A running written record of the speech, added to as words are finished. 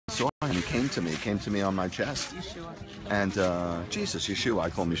saw him. He came to me on my chest. Yeshua. And Jesus, Yeshua, I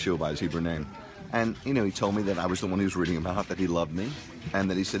call him Yeshua by his Hebrew name. And, you know, he told me that I was the one he was reading about, that he loved me, and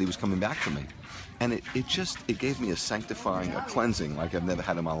that he said he was coming back for me. And it gave me a sanctifying, a cleansing like I've never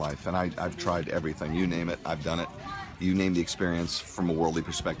had in my life. And I've tried everything. You name it, I've done it. You name the experience from a worldly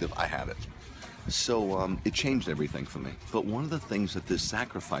perspective, I had it. So it changed everything for me. But one of the things that this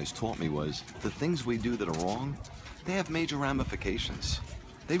sacrifice taught me was the things we do that are wrong, they have major ramifications.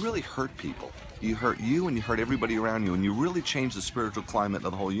 They really hurt people. You hurt you and you hurt everybody around you, and you really change the spiritual climate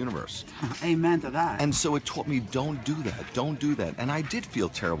of the whole universe. Amen to that. And so it taught me, don't do that, don't do that. And I did feel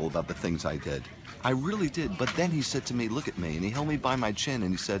terrible about the things I did. I really did. But then he said to me, look at me, and he held me by my chin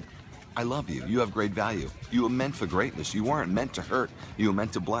and he said, I love you. You have great value. You were meant for greatness. You weren't meant to hurt. You were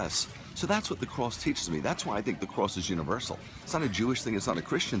meant to bless. So that's what the cross teaches me. That's why I think the cross is universal. It's not a Jewish thing. It's not a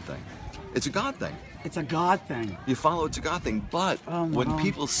Christian thing. It's a God thing. It's a God thing. You follow, it's a God thing. But when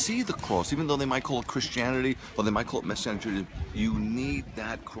people see the cross, even though they might call it Christianity or they might call it Messianic Judaism, you need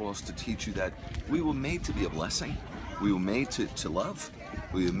that cross to teach you that we were made to be a blessing. We were made to love.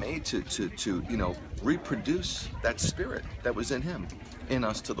 We were made to you know, reproduce that spirit that was in him, in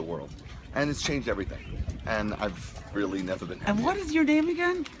us to the world. And it's changed everything. And I've really never been happier. And what is your name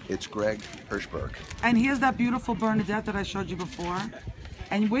again? It's Greg Hershberg. And here's that beautiful Bernadette that I showed you before.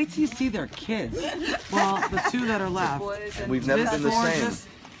 And wait till you see their kids. Well, the two that are left. We've never been the same. Gorgeous.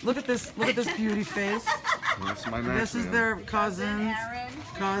 Look at this beauty face. That's my man. This is their cousin.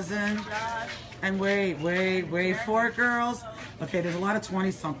 And wait, 4 girls. Okay, there's a lot of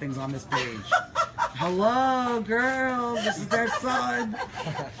 20-somethings on this page. Hello, girls. This is their son,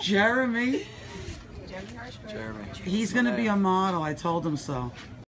 Jeremy. Jeremy. He's gonna be a model. I told him so.